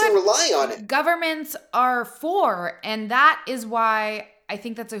need to rely on it? Governments are for, and that is why I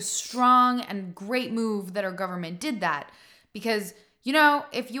think that's a strong and great move that our government did that. Because,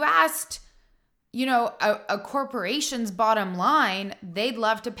 if you asked, a corporation's bottom line, they'd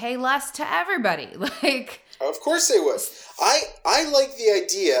love to pay less to everybody. Of course they would. I like the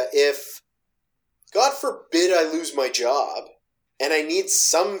idea if, God forbid I lose my job, and I need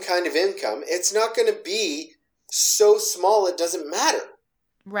some kind of income, it's not going to be so small it doesn't matter.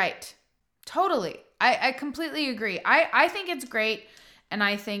 Right. Totally. I completely agree. I think it's great, and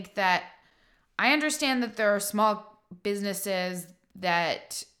I think that I understand that there are small businesses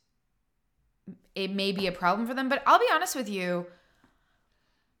that it may be a problem for them, but I'll be honest with you,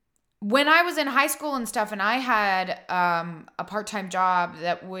 when I was in high school and stuff, and I had a part-time job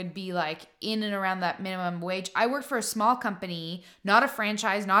that would be like in and around that minimum wage, I worked for a small company, not a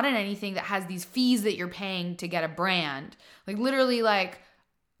franchise, not in anything that has these fees that you're paying to get a brand, like literally like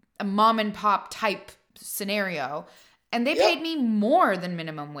a mom and pop type scenario. And they paid me more than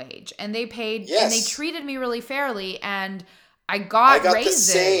minimum wage, and they paid, and they treated me really fairly, and I got raises.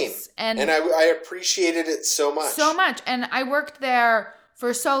 The same. And I appreciated it so much. So much. And I worked there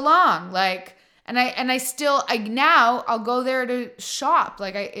for so long, now I'll go there to shop.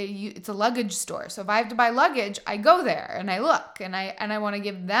 It's a luggage store, so if I have to buy luggage, I go there and I look, and I want to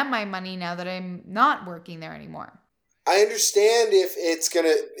give them my money now that I'm not working there anymore. I understand if it's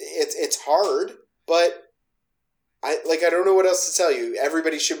hard, but I don't know what else to tell you.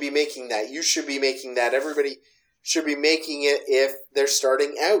 Everybody should be making that. You should be making that. Everybody should be making it if they're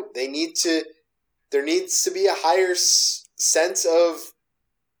starting out. There needs to be a higher sense of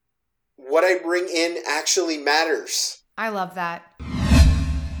what I bring in actually matters. I love that.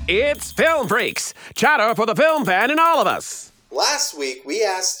 It's Film Freaks, chatter for the film fan in all of us. Last week, we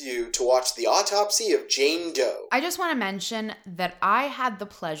asked you to watch The Autopsy of Jane Doe. I just want to mention that I had the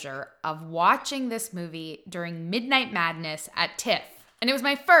pleasure of watching this movie during Midnight Madness at TIFF. And it was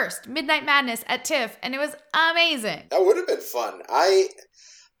my first Midnight Madness at TIFF, and it was amazing. That would have been fun. I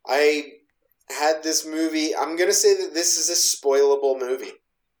had this movie. I'm going to say that this is a spoilable movie.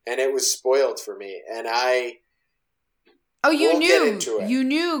 And it was spoiled for me. And you we'll knew. Get into it. You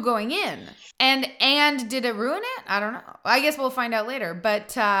knew going in. And did it ruin it? I don't know. I guess we'll find out later.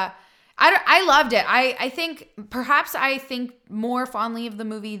 But I loved it. I think more fondly of the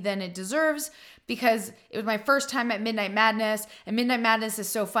movie than it deserves because it was my first time at Midnight Madness. And Midnight Madness is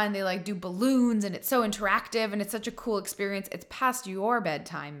so fun. They do balloons and it's so interactive and it's such a cool experience. It's past your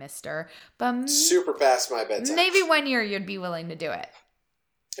bedtime, mister. But super past my bedtime. Maybe one year you'd be willing to do it.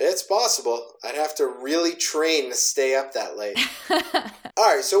 It's possible. I'd have to really train to stay up that late.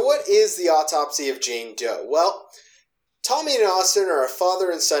 All right, so what is The Autopsy of Jane Doe? Well, Tommy and Austin are a father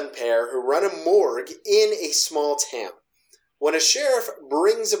and son pair who run a morgue in a small town. When a sheriff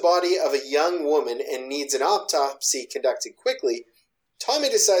brings a body of a young woman and needs an autopsy conducted quickly, Tommy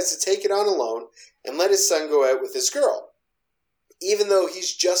decides to take it on alone and let his son go out with his girl, even though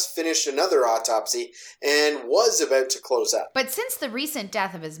he's just finished another autopsy and was about to close up. But since the recent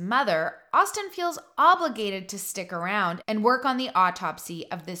death of his mother, Austin feels obligated to stick around and work on the autopsy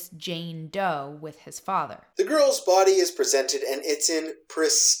of this Jane Doe with his father. The girl's body is presented and it's in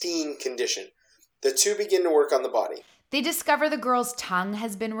pristine condition. The two begin to work on the body. They discover the girl's tongue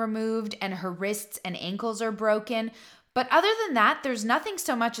has been removed and her wrists and ankles are broken. But other than that, there's nothing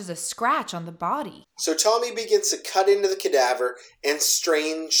so much as a scratch on the body. So Tommy begins to cut into the cadaver, and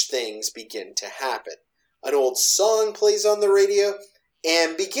strange things begin to happen. An old song plays on the radio,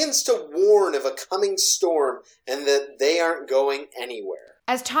 and begins to warn of a coming storm, and that they aren't going anywhere.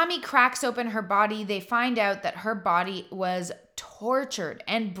 As Tommy cracks open her body, they find out that her body was tortured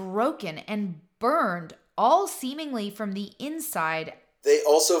and broken and burned, all seemingly from the inside. They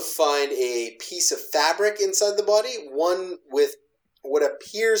also find a piece of fabric inside the body, one with what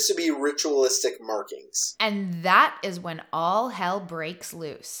appears to be ritualistic markings. And that is when all hell breaks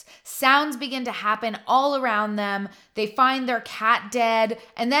loose. Sounds begin to happen all around them. They find their cat dead,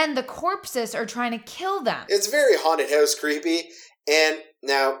 and then the corpses are trying to kill them. It's very haunted house creepy. And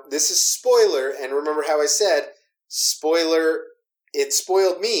now, this is spoiler, and remember how I said, spoiler, it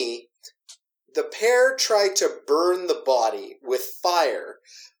spoiled me. The pair tried to burn the body with fire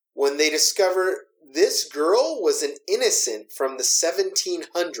when they discovered this girl was an innocent from the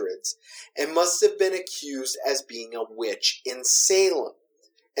 1700s and must have been accused as being a witch in Salem.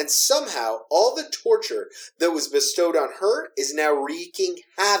 And somehow, all the torture that was bestowed on her is now wreaking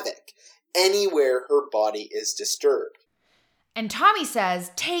havoc anywhere her body is disturbed. And Tommy says,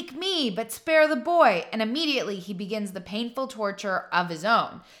 "Take me, but spare the boy." And immediately he begins the painful torture of his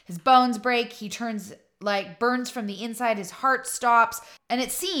own. His bones break, he turns burns from the inside, his heart stops, and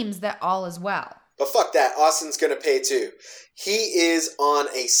it seems that all is well. But fuck that, Austin's gonna pay too. He is on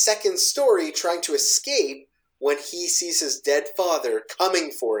a second story trying to escape when he sees his dead father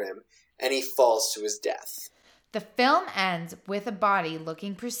coming for him, and he falls to his death. The film ends with a body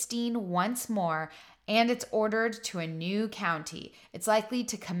looking pristine once more, and it's ordered to a new county. It's likely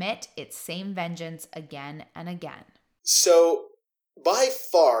to commit its same vengeance again and again. So, by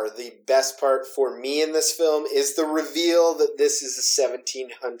far, the best part for me in this film is the reveal that this is the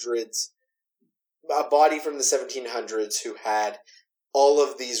 1700s, a body from the 1700s who had all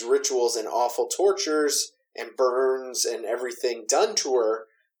of these rituals and awful tortures and burns and everything done to her,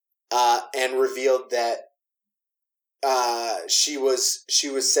 and revealed that she was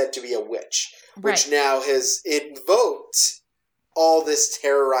said to be a witch. Right. Which now has invoked all this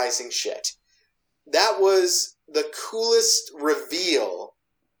terrorizing shit. That was the coolest reveal,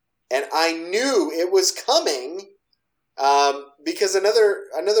 and I knew it was coming because another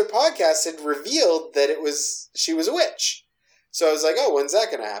podcast had revealed that she was a witch. So I was like, oh, when's that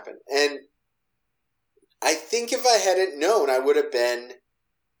going to happen? And I think if I hadn't known, I would have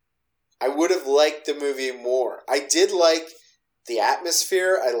liked the movie more. I did like the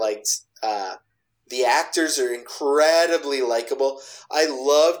atmosphere. I liked the actors are incredibly likable. I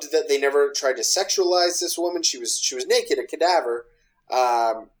loved that they never tried to sexualize this woman. She was naked, a cadaver.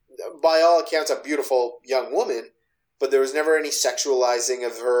 By all accounts, a beautiful young woman, but there was never any sexualizing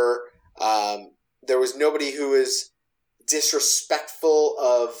of her. There was nobody who was disrespectful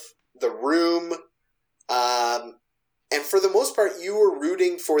of the room. And for the most part, you were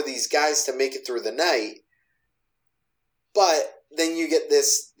rooting for these guys to make it through the night. But then you get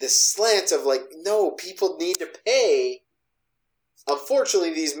this slant of no, people need to pay.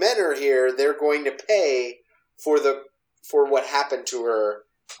 Unfortunately, these men are here. They're going to pay for the for what happened to her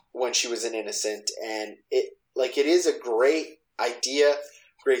when she was an innocent. And it is a great idea,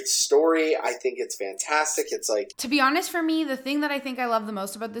 great story. I think it's fantastic. It's like, to be honest, for me, the thing that I think I love the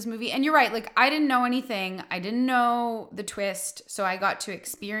most about this movie, and you're right, like I didn't know anything. I didn't know the twist, so I got to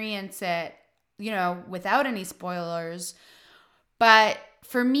experience it, without any spoilers. But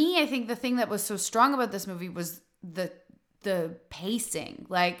for me, I think the thing that was so strong about this movie was the pacing.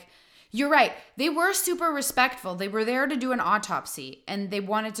 Like, you're right. They were super respectful. They were there to do an autopsy, and they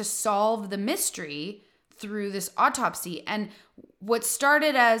wanted to solve the mystery through this autopsy. And what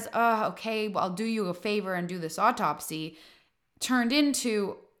started as, okay, well, I'll do you a favor and do this autopsy, turned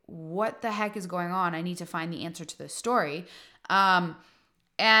into, what the heck is going on? I need to find the answer to this story. And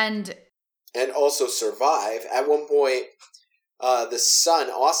also survive. At one point, the son,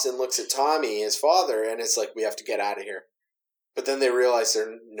 Austin, looks at Tommy, his father, and it's like, we have to get out of here. But then they realize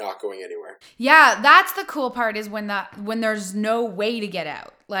they're not going anywhere. Yeah, that's the cool part, is when there's no way to get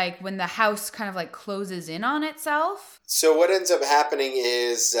out. Like when the house kind of like closes in on itself. So what ends up happening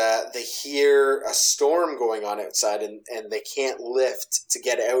is they hear a storm going on outside, and they can't lift to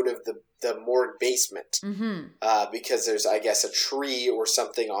get out of the morgue basement. Mm-hmm. Because there's, I guess, a tree or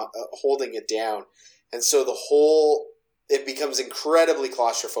something holding it down. And so it becomes incredibly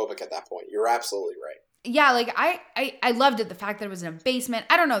claustrophobic at that point. You're absolutely right. Yeah, like I loved it. The fact that it was in a basement.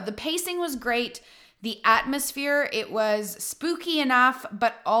 I don't know. The pacing was great. The atmosphere, it was spooky enough,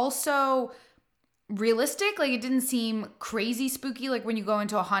 but also realistic. Like it didn't seem crazy spooky, like when you go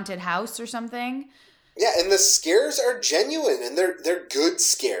into a haunted house or something. Yeah, and the scares are genuine, and they're good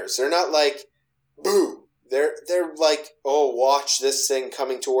scares. They're not like, boo. They're like, oh, watch this thing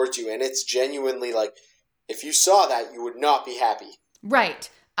coming towards you, and it's genuinely like, if you saw that, you would not be happy. Right.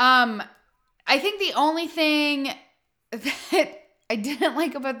 I think the only thing that I didn't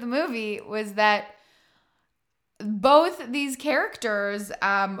like about the movie was that both these characters,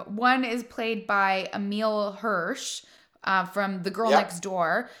 one is played by Emile Hirsch from The Girl Next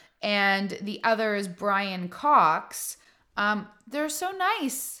Door, and the other is Brian Cox. They're so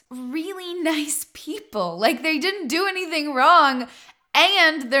nice, really nice people. Like they didn't do anything wrong,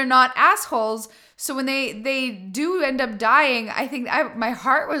 and they're not assholes. So when they do end up dying, I think my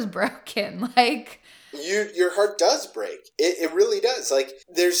heart was broken. Like your heart does break. It really does. Like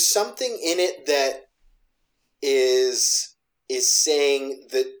there's something in it that is saying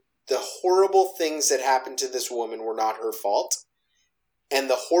that the horrible things that happened to this woman were not her fault, and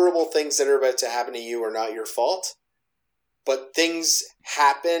the horrible things that are about to happen to you are not your fault. But things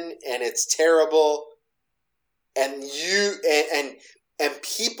happen, and it's terrible, and and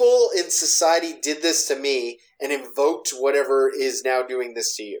people in society did this to me and invoked whatever is now doing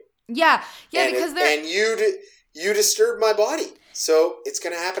this to you. Yeah, and because you disturbed my body, so it's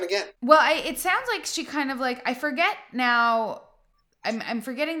going to happen again. Well, it sounds like she kind of like, I forget now. I'm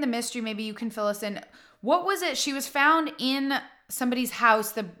forgetting the mystery. Maybe you can fill us in. What was it? She was found in somebody's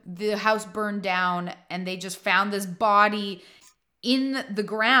house. The house burned down, and they just found this body in the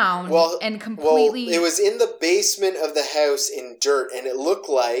ground and completely... Well, it was in the basement of the house in dirt, and it looked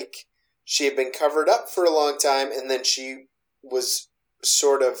like she had been covered up for a long time, and then she was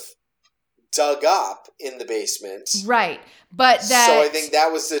sort of dug up in the basement. Right. But that... So I think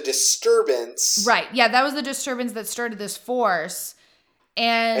that was the disturbance. Right. Yeah, that was the disturbance that started this force.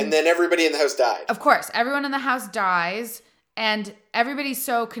 And then everybody in the house died. Of course. Everyone in the house dies, and everybody's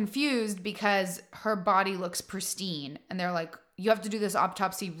so confused because her body looks pristine. And they're like, you have to do this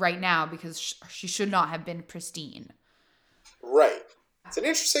autopsy right now because she should not have been pristine. Right. It's an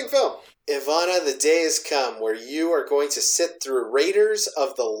interesting film. Ivana, the day has come where you are going to sit through Raiders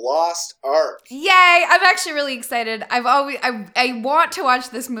of the Lost Ark. Yay! I'm actually really excited. I want to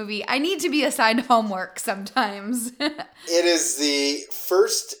watch this movie. I need to be assigned homework sometimes. It is the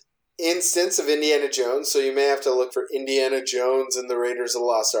first instance of Indiana Jones, so you may have to look for Indiana Jones and the Raiders of the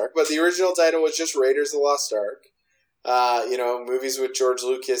Lost Ark. But the original title was just Raiders of the Lost Ark. Movies with George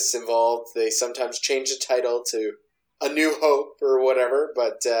Lucas involved, they sometimes change the title to A New Hope or whatever,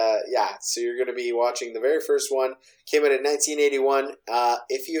 but so you're going to be watching the very first one. Came out in 1981.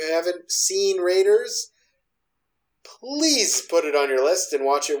 If you haven't seen Raiders, please put it on your list and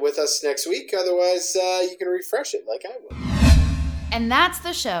watch it with us next week. Otherwise, you can refresh it like I would. And that's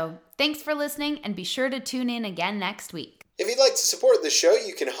the show. Thanks for listening, and be sure to tune in again next week. If you'd like to support the show,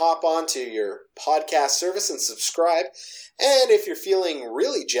 you can hop onto your podcast service and subscribe. And if you're feeling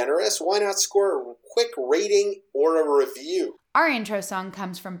really generous, why not score a quick rating or a review? Our intro song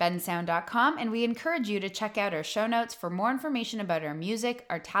comes from bensound.com, and we encourage you to check out our show notes for more information about our music,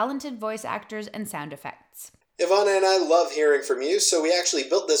 our talented voice actors, and sound effects. Ivana and I love hearing from you, so we actually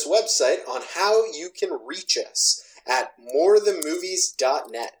built this website on how you can reach us. at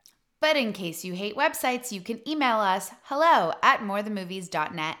morethanmovies.net. But in case you hate websites, you can email us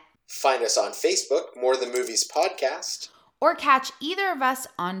hello@morethanmovies.net. Find us on Facebook, More Than Movies Podcast. Or catch either of us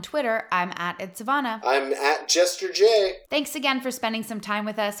on Twitter. I'm at @Savannah. I'm at Jester J. Thanks again for spending some time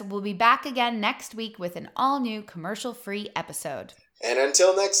with us. We'll be back again next week with an all-new commercial-free episode. And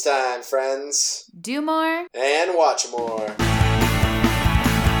until next time, friends. Do more. And watch more.